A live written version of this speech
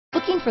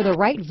Looking for the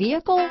right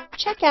vehicle?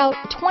 Check out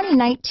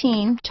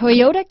 2019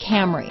 Toyota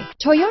Camry.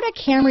 Toyota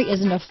Camry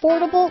is an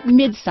affordable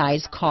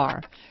mid-size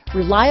car.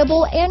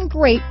 Reliable and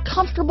great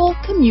comfortable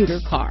commuter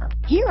car.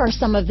 Here are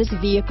some of this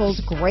vehicle's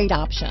great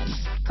options: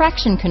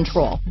 traction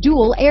control,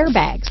 dual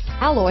airbags,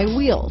 alloy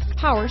wheels,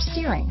 power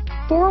steering,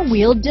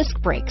 four-wheel disc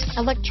brakes,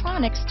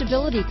 electronic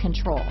stability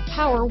control,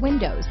 power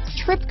windows,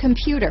 trip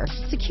computer,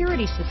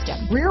 security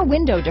system, rear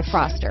window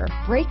defroster,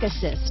 brake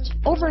assist,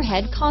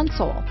 overhead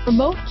console,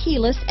 remote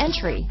keyless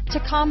entry,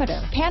 tachometer,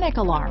 panic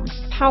alarm,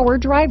 power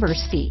driver's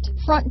seat,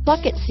 front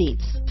bucket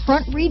seats,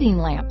 front reading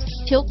lamps,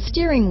 tilt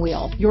steering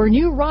wheel. Your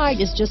new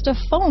ride is just a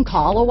phone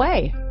call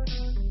away.